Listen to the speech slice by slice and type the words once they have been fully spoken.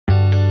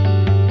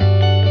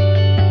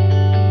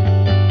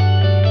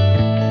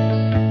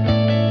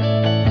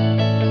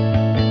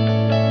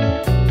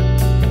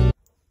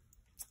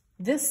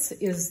this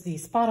is the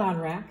spot on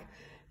rack.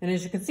 And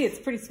as you can see, it's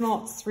pretty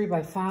small. It's 3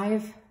 by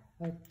 5,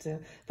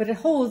 but it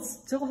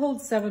still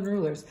holds 7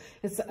 rulers.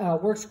 It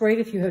works great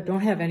if you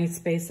don't have any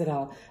space at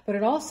all, but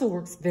it also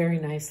works very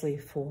nicely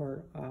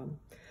for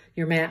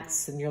your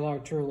mats and your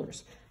large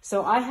rulers.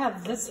 So I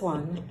have this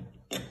one.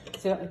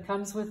 So it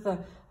comes with a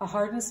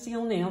hardened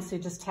steel nail, so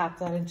you just tap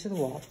that into the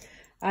wall.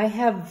 I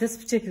have this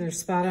particular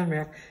spot on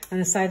rack on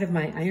the side of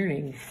my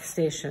ironing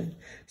station,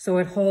 so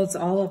it holds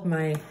all of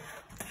my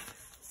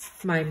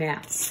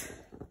mats.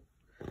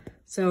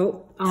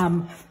 So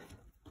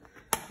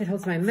it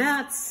holds my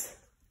mats.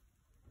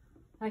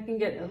 I can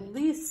get at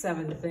least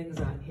 7 things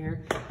on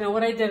here. Now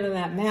what I did in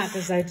that mat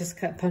is I just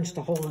punched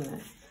a hole in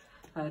it.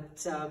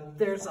 But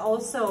there's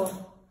also,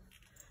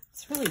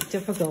 it's really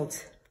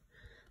difficult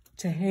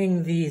to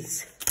hang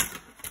these.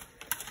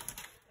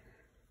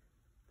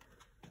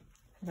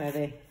 What are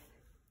they?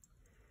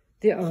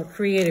 The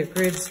Creative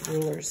Grids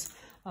rulers.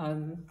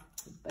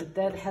 But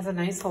that has a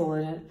nice hole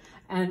in it.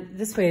 And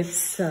this way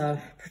it's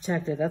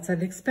protected. That's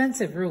an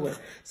expensive ruler.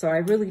 So I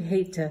really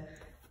hate to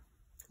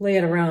lay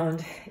it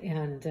around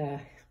and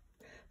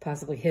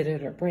possibly hit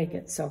it or break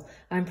it. So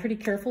I'm pretty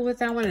careful with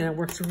that one, and it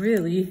works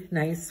really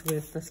nice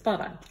with the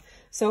spot on.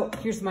 So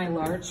here's my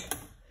large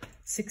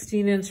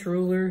 16-inch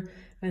ruler,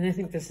 and I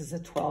think this is a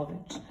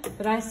 12-inch.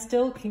 But I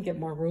still can get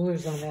more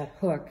rulers on that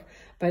hook,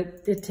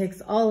 but it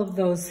takes all of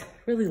those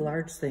really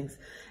large things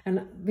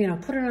and, you know,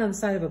 put it on the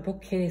side of a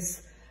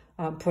bookcase,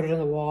 put it on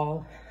the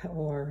wall,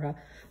 or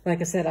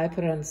like I said, I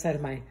put it on the side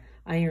of my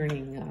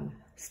ironing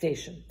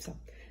station. So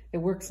it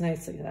works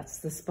nicely. That's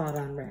the spot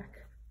on rack.